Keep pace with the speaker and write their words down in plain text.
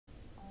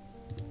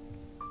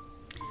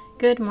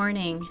Good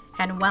morning,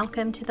 and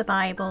welcome to the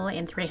Bible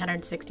in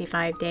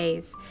 365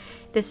 Days.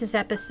 This is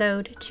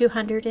episode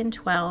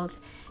 212,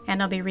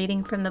 and I'll be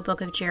reading from the book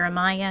of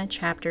Jeremiah,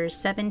 chapters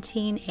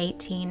 17,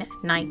 18,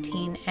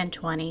 19, and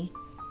 20.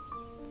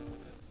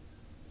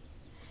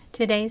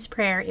 Today's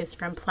prayer is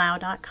from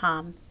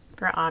plow.com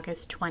for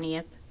August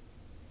 20th.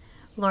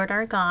 Lord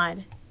our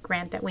God,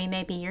 grant that we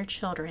may be your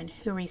children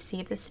who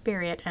receive the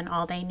Spirit and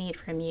all they need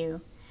from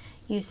you.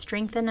 You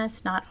strengthen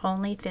us not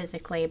only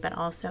physically but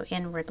also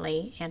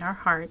inwardly in our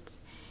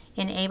hearts,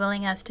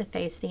 enabling us to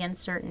face the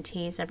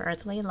uncertainties of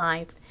earthly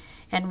life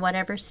and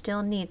whatever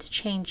still needs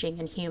changing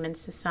in human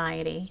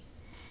society.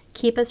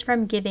 Keep us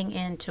from giving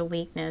in to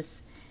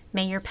weakness.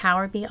 May your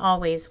power be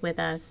always with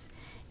us.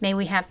 May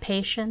we have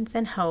patience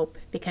and hope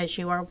because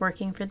you are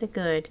working for the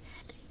good,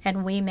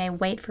 and we may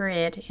wait for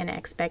it in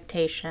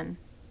expectation.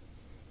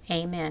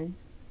 Amen.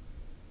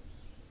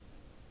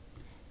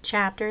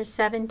 Chapter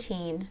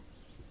 17.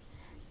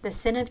 The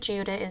sin of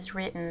Judah is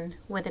written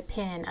with a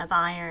pen of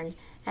iron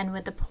and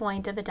with the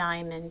point of a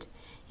diamond.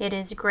 It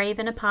is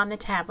graven upon the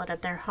tablet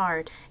of their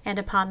heart and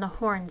upon the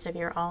horns of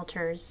your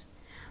altars.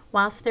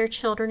 Whilst their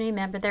children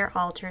remember their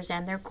altars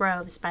and their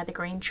groves by the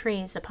green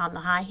trees upon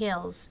the high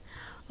hills,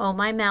 O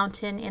my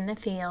mountain in the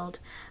field,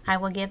 I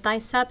will give thy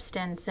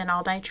substance and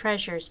all thy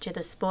treasures to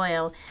the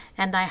spoil,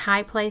 and thy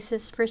high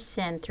places for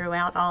sin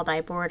throughout all thy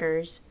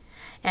borders.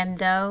 And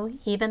thou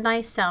even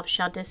thyself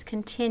shalt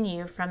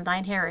discontinue from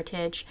thine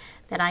heritage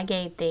that I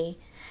gave thee,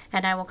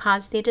 and I will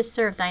cause thee to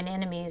serve thine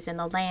enemies in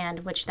the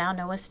land which thou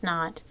knowest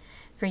not,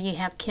 for ye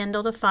have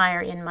kindled a fire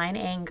in mine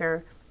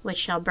anger, which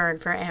shall burn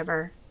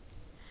forever.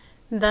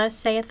 Thus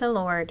saith the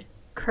Lord,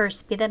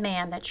 Cursed be the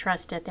man that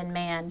trusteth in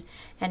man,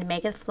 and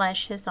maketh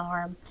flesh his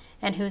arm,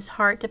 and whose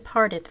heart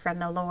departeth from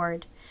the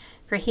Lord.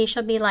 For he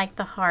shall be like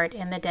the hart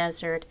in the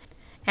desert,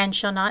 and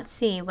shall not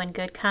see when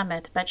good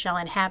cometh, but shall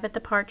inhabit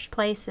the parched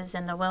places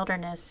in the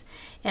wilderness,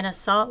 in a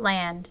salt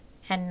land,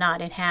 and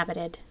not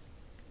inhabited.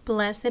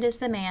 Blessed is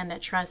the man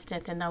that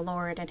trusteth in the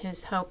Lord, and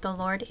whose hope the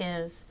Lord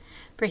is.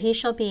 For he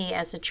shall be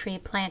as a tree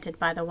planted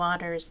by the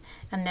waters,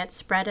 and that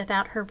spreadeth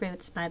out her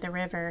roots by the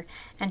river,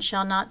 and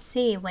shall not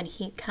see when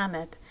heat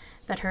cometh,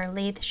 but her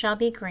leaf shall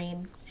be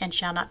green, and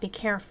shall not be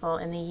careful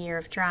in the year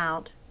of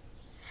drought,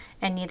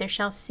 and neither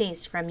shall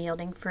cease from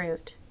yielding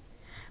fruit.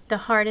 The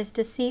heart is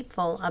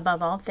deceitful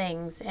above all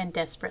things, and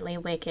desperately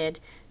wicked.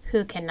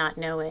 Who cannot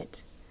know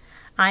it?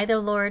 I, the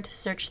Lord,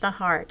 search the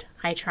heart.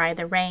 I try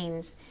the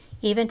reins,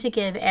 even to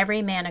give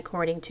every man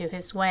according to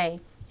his way,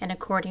 and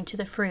according to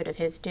the fruit of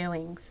his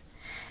doings.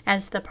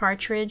 As the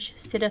partridge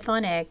sitteth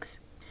on eggs,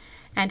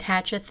 and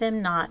hatcheth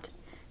them not,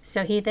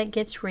 so he that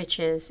gets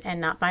riches, and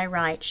not by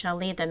right, shall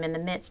leave them in the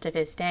midst of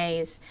his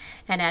days,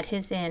 and at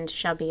his end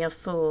shall be a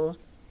fool.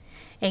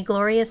 A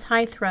glorious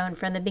high throne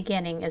from the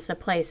beginning is the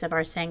place of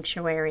our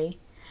sanctuary.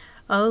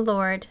 O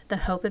Lord, the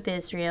hope of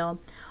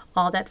Israel,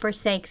 all that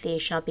forsake thee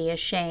shall be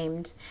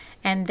ashamed,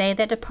 and they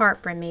that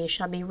depart from me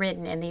shall be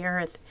written in the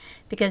earth,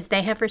 because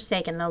they have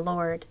forsaken the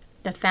Lord,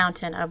 the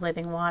fountain of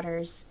living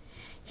waters.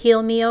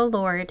 Heal me, O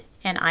Lord,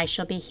 and I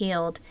shall be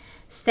healed.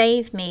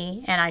 Save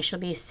me, and I shall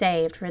be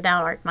saved, for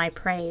thou art my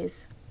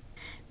praise.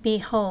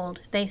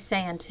 Behold, they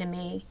say unto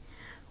me,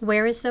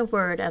 Where is the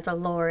word of the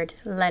Lord?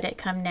 Let it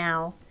come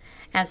now.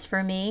 As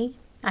for me,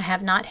 I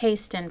have not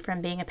hastened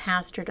from being a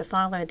pastor to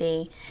follow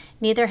thee,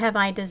 neither have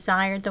I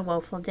desired the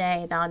woeful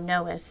day, thou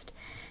knowest.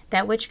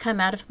 That which come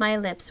out of my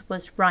lips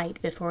was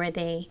right before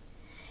thee.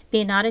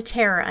 Be not a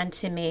terror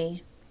unto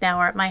me, thou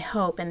art my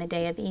hope in the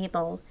day of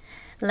evil.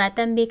 Let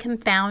them be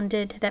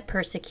confounded that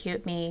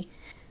persecute me,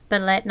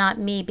 but let not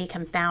me be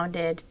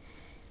confounded.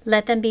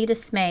 Let them be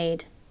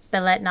dismayed,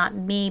 but let not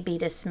me be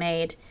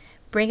dismayed.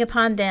 Bring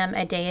upon them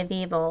a day of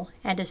evil,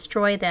 and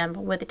destroy them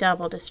with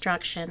double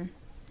destruction.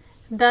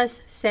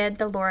 Thus said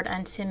the Lord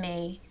unto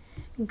me,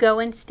 Go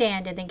and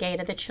stand in the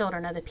gate of the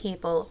children of the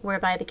people,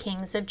 whereby the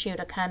kings of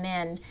Judah come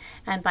in,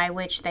 and by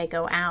which they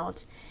go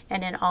out,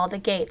 and in all the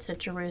gates of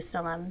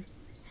Jerusalem.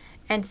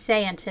 And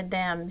say unto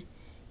them,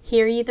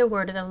 Hear ye the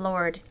word of the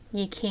Lord,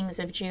 ye kings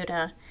of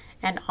Judah,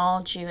 and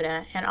all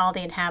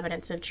the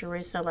inhabitants of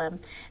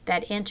Jerusalem,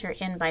 that enter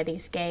in by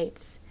these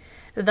gates.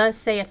 Thus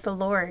saith the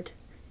Lord,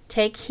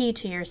 Take heed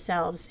to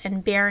yourselves,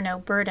 and bear no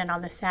burden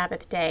on the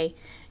Sabbath day,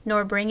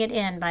 nor bring it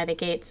in by the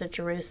gates of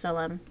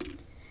Jerusalem.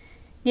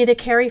 Neither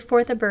carry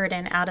forth a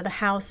burden out of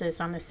the houses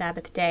on the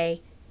Sabbath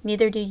day,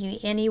 neither do ye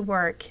any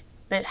work,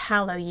 but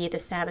hallow ye the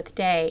Sabbath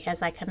day,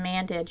 as I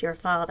commanded your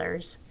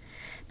fathers.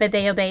 But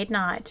they obeyed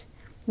not,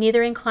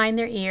 neither inclined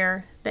their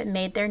ear, but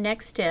made their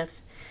neck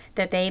stiff,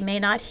 that they may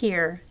not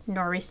hear,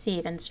 nor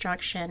receive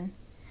instruction.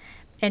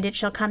 And it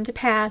shall come to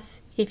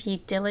pass, if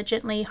ye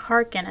diligently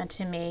hearken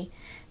unto me,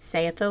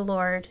 saith the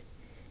Lord,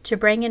 to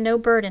bring in no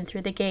burden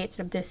through the gates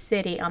of this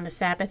city on the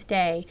Sabbath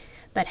day,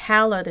 but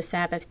hallow the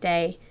Sabbath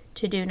day,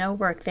 to do no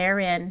work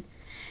therein.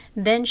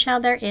 Then shall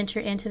there enter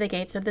into the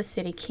gates of the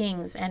city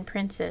kings and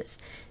princes,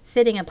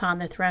 sitting upon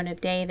the throne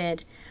of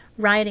David,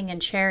 riding in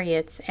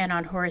chariots and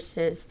on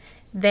horses,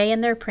 they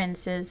and their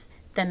princes,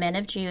 the men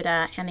of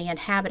Judah and the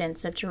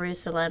inhabitants of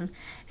Jerusalem,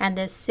 and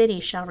this city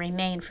shall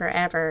remain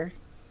forever.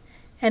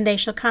 And they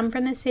shall come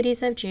from the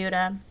cities of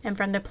Judah, and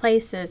from the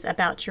places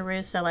about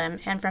Jerusalem,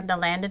 and from the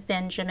land of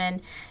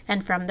Benjamin,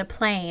 and from the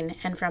plain,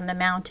 and from the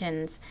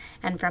mountains,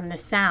 and from the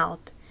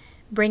south,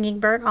 bringing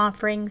burnt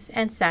offerings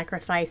and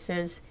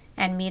sacrifices,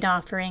 and meat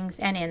offerings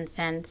and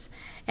incense,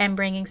 and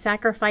bringing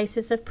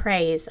sacrifices of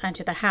praise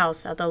unto the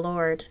house of the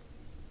Lord.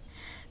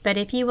 But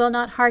if ye will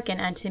not hearken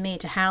unto me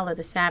to hallow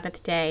the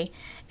Sabbath day,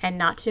 and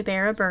not to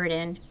bear a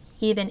burden,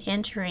 even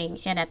entering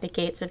in at the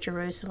gates of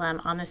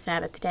Jerusalem on the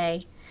Sabbath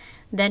day,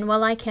 then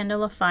will I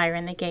kindle a fire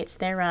in the gates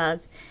thereof,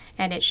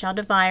 and it shall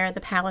devour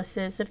the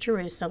palaces of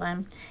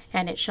Jerusalem,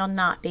 and it shall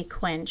not be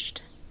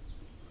quenched.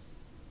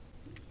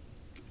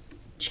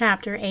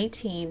 Chapter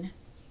 18.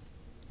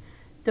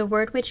 The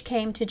word which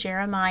came to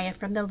Jeremiah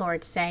from the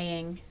Lord,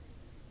 saying,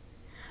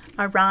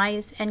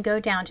 Arise, and go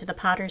down to the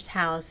potter's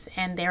house,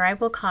 and there I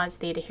will cause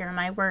thee to hear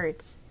my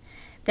words.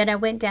 Then I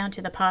went down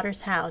to the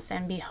potter's house,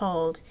 and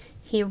behold,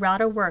 he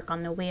wrought a work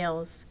on the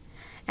wheels.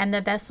 And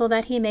the vessel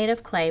that he made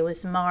of clay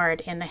was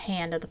marred in the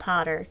hand of the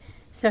potter.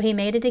 So he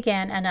made it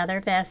again another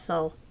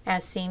vessel,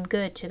 as seemed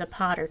good to the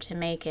potter to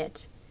make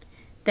it.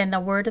 Then the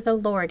word of the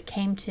Lord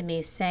came to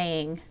me,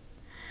 saying,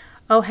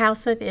 O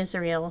house of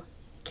Israel,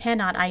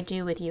 cannot I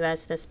do with you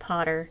as this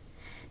potter?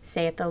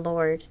 Saith the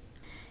Lord.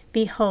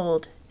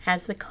 Behold,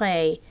 as the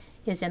clay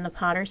is in the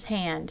potter's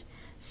hand,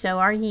 so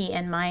are ye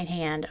in mine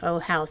hand, O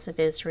house of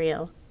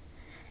Israel.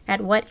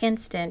 At what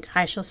instant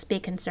I shall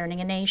speak concerning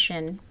a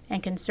nation,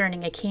 and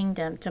concerning a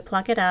kingdom, to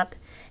pluck it up,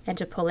 and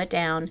to pull it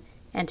down,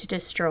 and to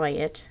destroy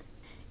it.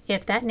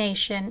 If that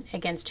nation,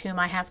 against whom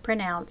I have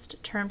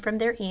pronounced, turn from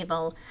their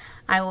evil,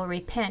 I will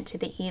repent to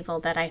the evil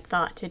that I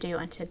thought to do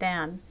unto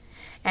them.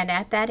 And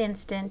at that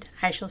instant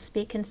I shall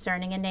speak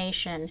concerning a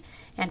nation,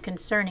 and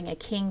concerning a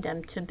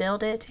kingdom, to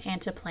build it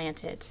and to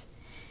plant it.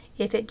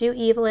 If it do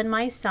evil in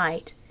my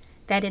sight,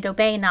 that it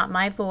obey not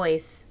my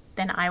voice,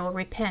 then I will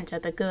repent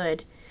of the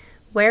good,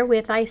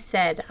 wherewith I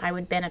said I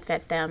would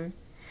benefit them.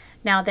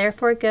 Now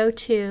therefore go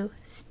to,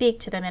 speak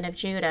to the men of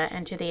Judah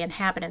and to the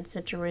inhabitants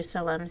of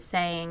Jerusalem,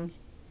 saying,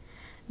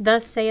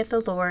 Thus saith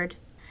the Lord,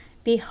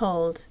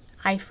 Behold,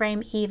 I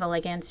frame evil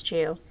against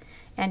you,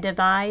 and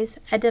devise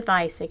a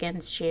device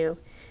against you.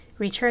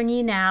 Return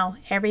ye now,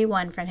 every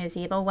one from his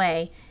evil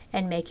way,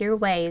 and make your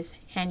ways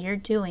and your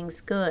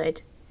doings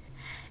good.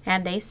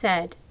 And they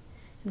said,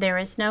 There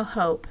is no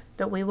hope,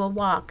 but we will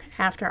walk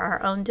after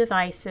our own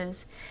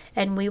devices,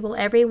 and we will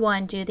every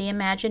one do the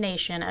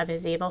imagination of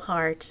his evil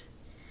heart.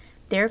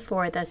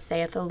 Therefore thus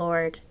saith the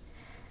Lord,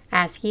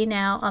 Ask ye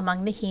now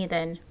among the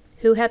heathen,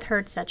 who hath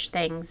heard such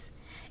things?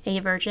 A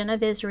virgin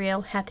of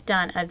Israel hath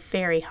done a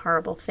very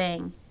horrible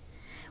thing.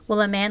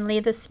 Will a man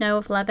leave the snow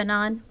of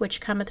Lebanon,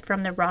 which cometh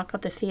from the rock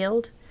of the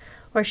field?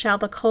 Or shall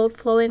the cold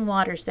flowing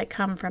waters that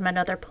come from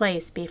another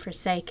place be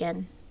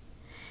forsaken?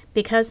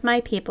 Because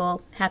my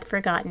people hath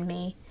forgotten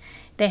me,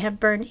 they have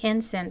burned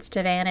incense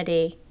to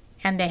vanity,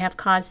 and they have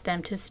caused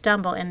them to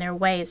stumble in their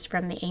ways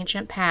from the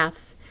ancient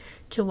paths,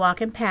 to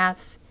walk in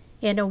paths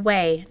in a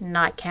way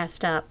not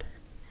cast up,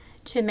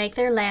 to make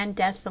their land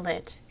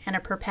desolate and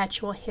a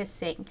perpetual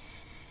hissing.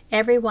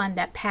 Every one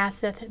that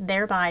passeth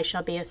thereby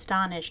shall be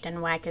astonished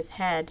and wag his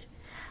head.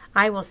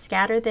 I will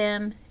scatter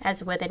them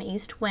as with an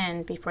east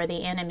wind before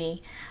the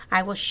enemy.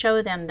 I will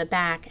show them the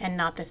back and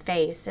not the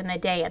face in the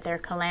day of their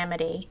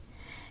calamity.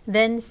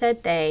 Then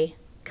said they,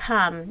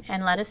 Come,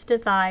 and let us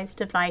devise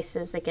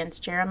devices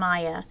against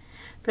Jeremiah.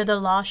 For the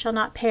law shall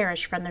not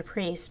perish from the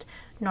priest,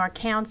 nor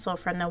counsel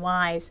from the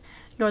wise,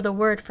 nor the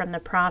word from the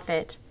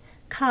prophet.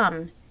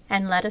 Come,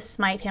 and let us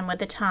smite him with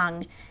the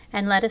tongue,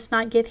 and let us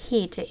not give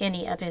heed to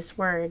any of his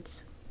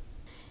words.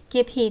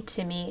 Give heed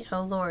to me,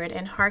 O Lord,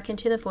 and hearken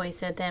to the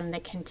voice of them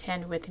that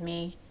contend with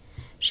me.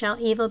 Shall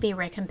evil be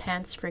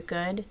recompensed for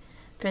good?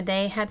 For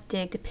they have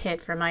digged a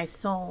pit for my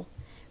soul.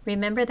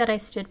 Remember that I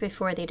stood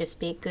before thee to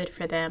speak good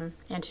for them,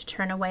 and to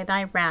turn away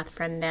thy wrath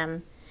from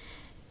them.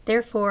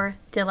 Therefore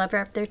deliver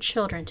up their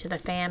children to the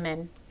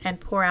famine,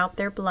 and pour out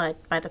their blood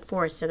by the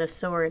force of the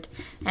sword,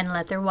 and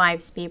let their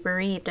wives be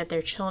bereaved of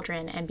their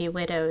children, and be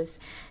widows,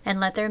 and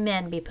let their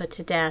men be put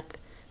to death.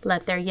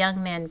 Let their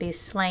young men be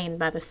slain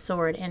by the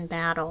sword in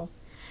battle.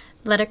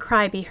 Let a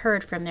cry be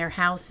heard from their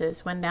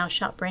houses, when thou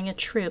shalt bring a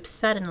troop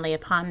suddenly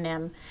upon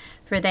them,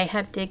 for they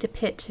have digged a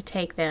pit to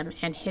take them,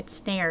 and hid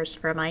snares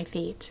for my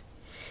feet.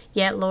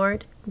 Yet,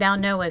 Lord, thou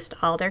knowest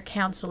all their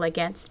counsel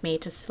against me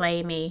to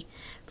slay me.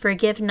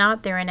 Forgive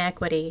not their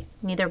iniquity,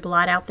 neither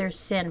blot out their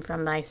sin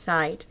from thy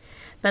sight,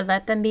 but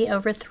let them be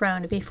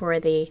overthrown before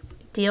thee.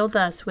 Deal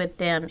thus with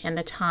them in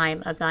the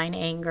time of thine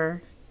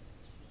anger.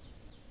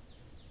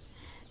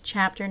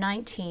 Chapter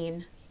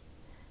 19.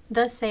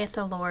 Thus saith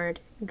the Lord,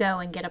 Go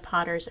and get a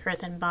potter's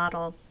earthen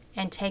bottle,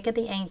 and take of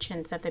the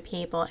ancients of the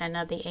people and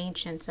of the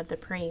ancients of the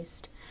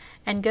priest,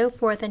 and go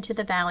forth into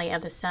the valley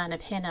of the son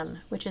of Hinnom,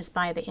 which is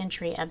by the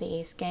entry of the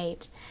east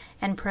gate,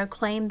 and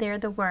proclaim there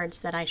the words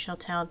that I shall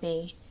tell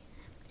thee.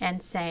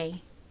 And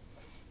say,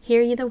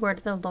 Hear ye the word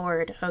of the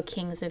Lord, O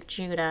kings of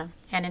Judah,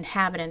 and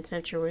inhabitants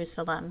of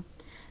Jerusalem.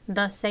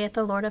 Thus saith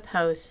the Lord of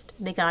hosts,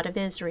 the God of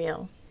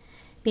Israel,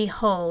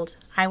 Behold,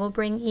 I will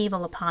bring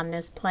evil upon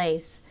this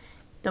place,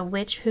 the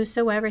which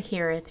whosoever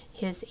heareth,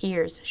 his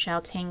ears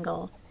shall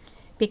tingle.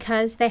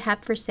 Because they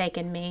have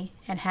forsaken me,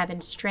 and have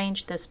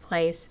estranged this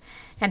place,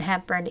 and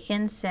have burned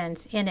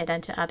incense in it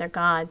unto other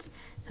gods,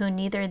 who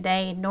neither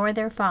they nor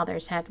their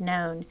fathers have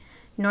known,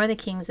 nor the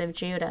kings of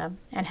Judah,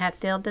 and have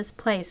filled this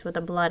place with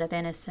the blood of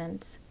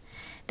innocents.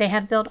 They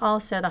have built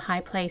also the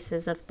high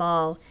places of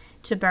Baal,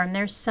 to burn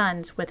their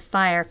sons with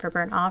fire for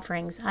burnt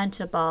offerings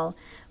unto Baal,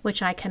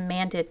 which I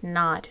commanded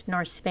not,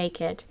 nor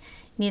spake it,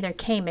 neither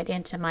came it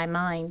into my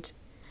mind.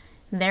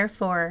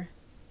 Therefore,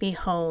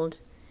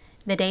 behold,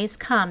 the days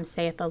come,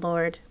 saith the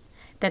Lord,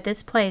 that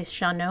this place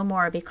shall no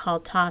more be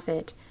called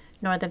Tophet,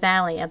 nor the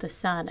valley of the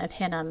son of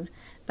Hinnom,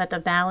 but the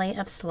valley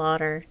of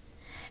slaughter.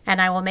 And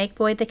I will make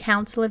void the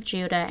counsel of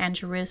Judah and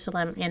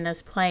Jerusalem in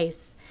this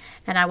place,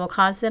 and I will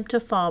cause them to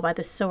fall by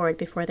the sword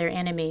before their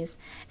enemies,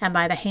 and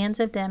by the hands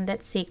of them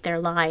that seek their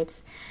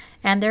lives.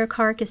 And their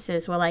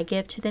carcasses will I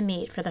give to the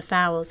meat for the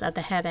fowls of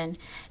the heaven,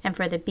 and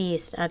for the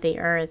beasts of the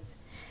earth.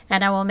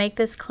 And I will make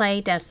this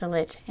clay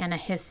desolate and a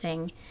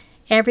hissing.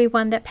 Every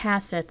one that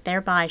passeth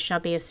thereby shall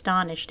be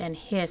astonished and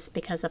hiss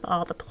because of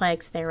all the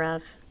plagues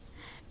thereof.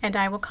 And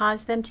I will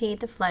cause them to eat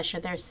the flesh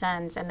of their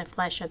sons and the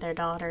flesh of their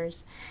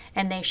daughters,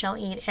 and they shall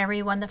eat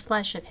every one the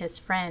flesh of his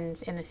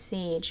friends in the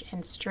siege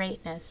and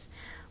straitness,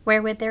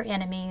 wherewith their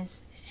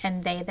enemies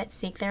and they that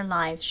seek their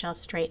lives shall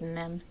straiten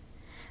them.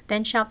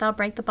 Then shalt thou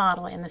break the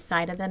bottle in the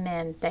sight of the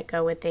men that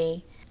go with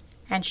thee,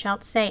 and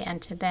shalt say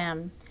unto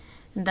them,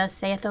 Thus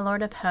saith the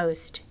Lord of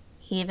hosts,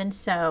 Even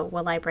so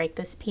will I break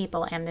this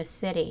people and this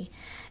city,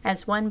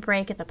 as one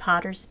breaketh a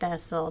potter's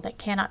vessel that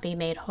cannot be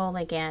made whole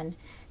again,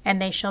 and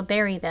they shall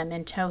bury them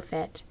in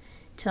Tophet,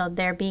 till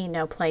there be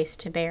no place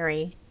to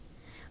bury.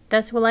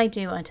 Thus will I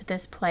do unto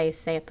this place,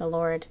 saith the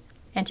Lord,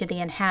 and to the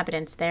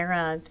inhabitants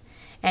thereof,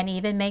 and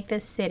even make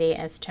this city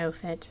as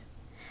Tophet.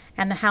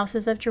 And the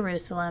houses of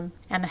Jerusalem,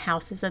 and the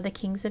houses of the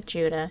kings of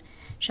Judah,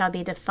 shall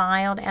be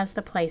defiled as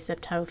the place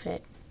of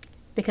Tophet,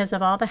 because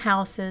of all the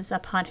houses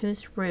upon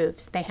whose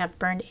roofs they have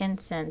burned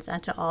incense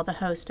unto all the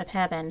host of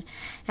heaven,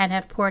 and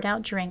have poured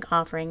out drink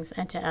offerings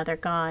unto other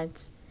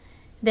gods.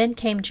 Then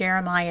came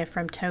Jeremiah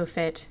from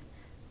Tophet,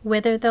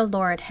 whither the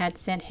Lord had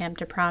sent him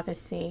to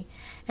prophecy,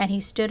 and he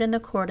stood in the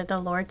court of the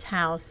Lord's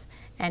house,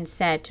 and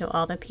said to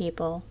all the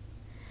people,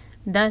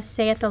 Thus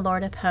saith the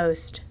Lord of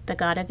hosts, the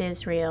God of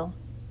Israel,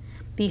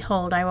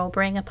 Behold, I will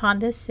bring upon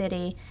this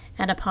city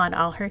and upon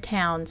all her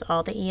towns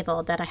all the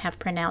evil that I have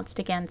pronounced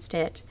against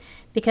it,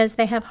 because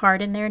they have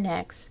hardened their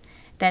necks,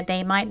 that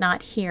they might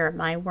not hear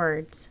my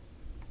words.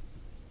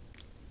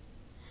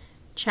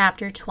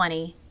 Chapter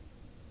 20.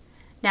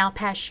 Now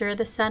Pashur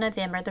the son of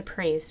Immer the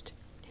priest,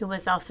 who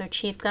was also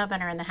chief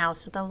governor in the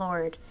house of the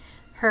Lord,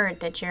 heard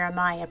that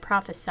Jeremiah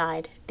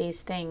prophesied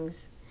these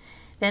things.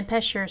 Then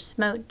Pashur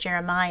smote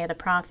Jeremiah the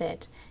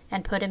prophet,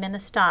 and put him in the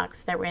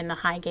stocks that were in the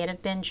high gate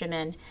of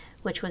Benjamin,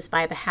 which was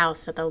by the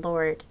house of the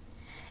Lord.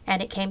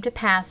 And it came to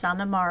pass on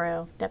the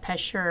morrow that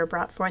Pashur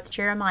brought forth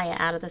Jeremiah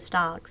out of the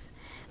stocks.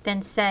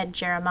 Then said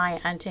Jeremiah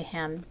unto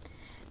him,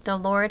 The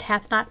Lord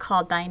hath not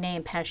called thy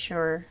name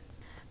Pashur,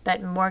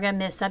 but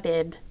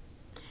Morgah-Missabib.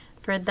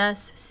 For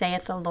thus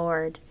saith the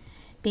Lord,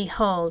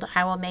 Behold,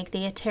 I will make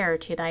thee a terror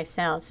to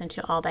thyself and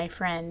to all thy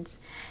friends,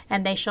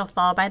 and they shall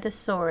fall by the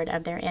sword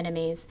of their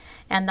enemies,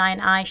 and thine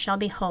eye shall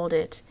behold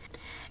it.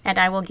 And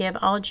I will give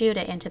all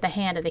Judah into the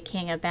hand of the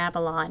king of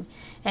Babylon,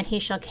 and he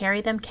shall carry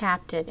them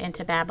captive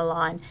into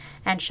Babylon,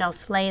 and shall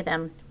slay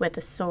them with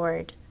the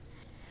sword.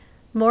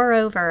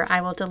 Moreover, I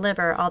will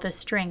deliver all the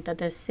strength of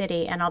this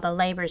city, and all the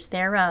labors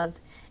thereof,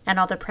 and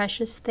all the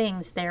precious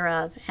things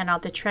thereof, and all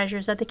the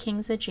treasures of the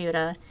kings of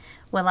Judah,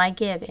 will I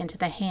give into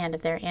the hand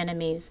of their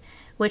enemies,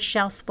 which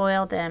shall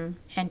spoil them,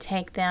 and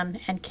take them,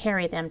 and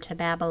carry them to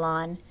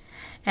Babylon.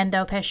 And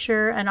though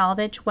Pashur and all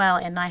that dwell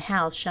in thy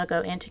house shall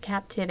go into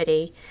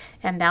captivity,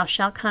 and thou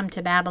shalt come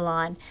to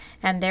Babylon,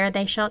 and there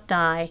they shall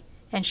die,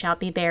 and shalt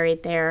be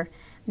buried there,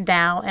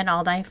 thou and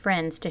all thy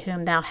friends to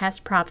whom thou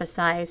hast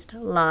prophesied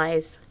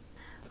lies.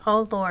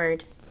 O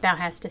Lord, thou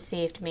hast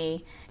deceived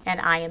me,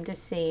 and I am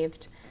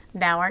deceived.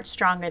 Thou art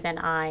stronger than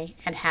I,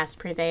 and hast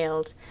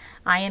prevailed.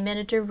 I am in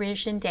a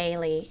derision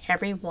daily,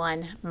 every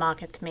one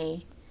mocketh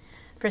me.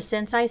 For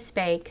since I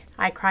spake,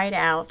 I cried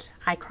out,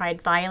 I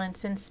cried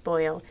violence and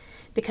spoil,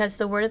 because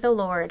the word of the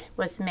Lord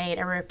was made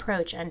a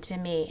reproach unto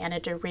me, and a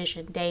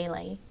derision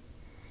daily.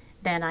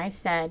 Then I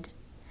said,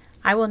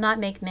 I will not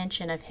make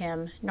mention of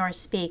him, nor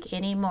speak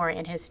any more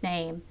in his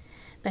name.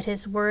 But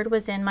his word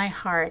was in my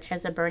heart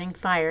as a burning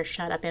fire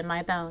shut up in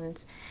my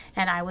bones,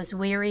 and I was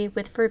weary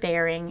with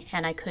forbearing,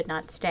 and I could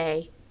not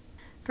stay.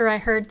 For I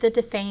heard the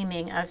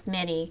defaming of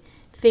many,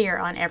 fear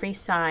on every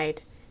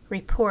side.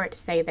 Report,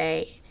 say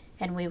they,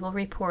 and we will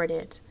report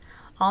it.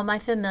 All my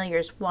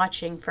familiars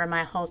watching for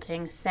my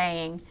halting,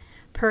 saying,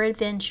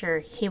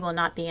 Peradventure he will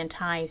not be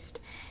enticed,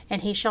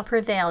 and he shall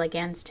prevail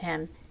against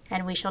him,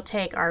 and we shall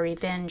take our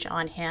revenge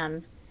on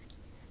him.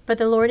 But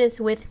the Lord is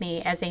with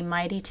me as a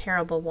mighty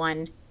terrible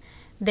one.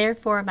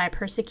 Therefore my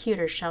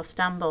persecutors shall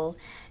stumble,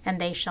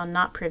 and they shall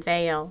not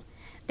prevail.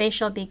 They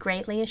shall be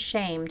greatly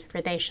ashamed,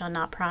 for they shall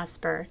not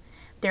prosper.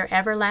 Their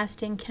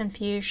everlasting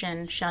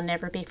confusion shall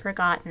never be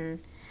forgotten.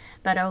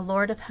 But, O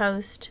Lord of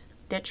hosts,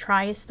 that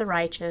triest the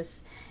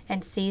righteous,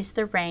 and seest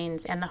the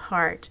reins and the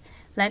heart,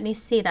 let me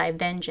see thy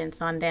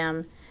vengeance on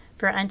them,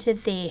 for unto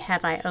thee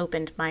have I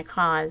opened my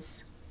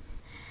cause.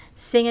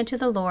 Sing unto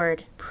the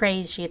Lord,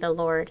 praise ye the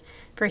Lord,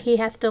 for he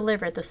hath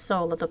delivered the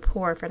soul of the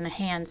poor from the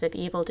hands of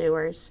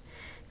evildoers.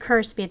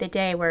 Cursed be the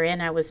day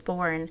wherein I was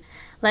born.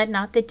 Let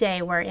not the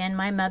day wherein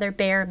my mother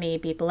bare me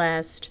be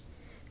blessed.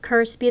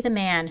 Cursed be the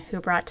man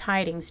who brought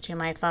tidings to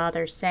my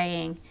father,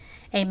 saying,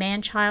 A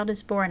man-child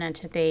is born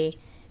unto thee,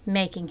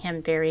 making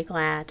him very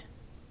glad.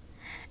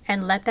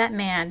 And let that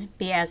man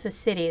be as the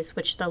cities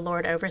which the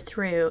Lord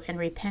overthrew, and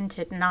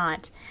repented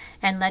not,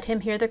 and let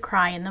him hear the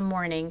cry in the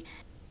morning,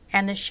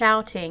 and the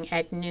shouting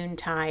at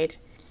noontide,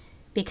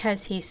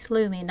 because he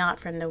slew me not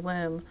from the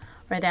womb,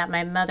 or that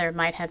my mother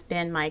might have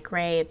been my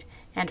grave,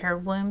 and her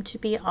womb to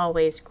be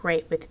always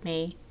great with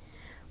me.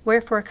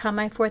 Wherefore come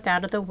I forth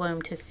out of the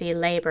womb to see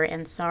labor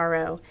and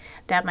sorrow,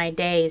 that my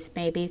days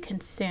may be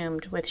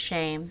consumed with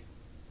shame.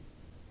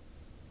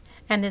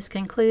 And this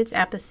concludes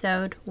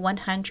episode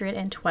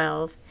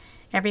 112.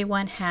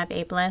 Everyone have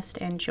a blessed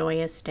and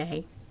joyous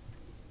day.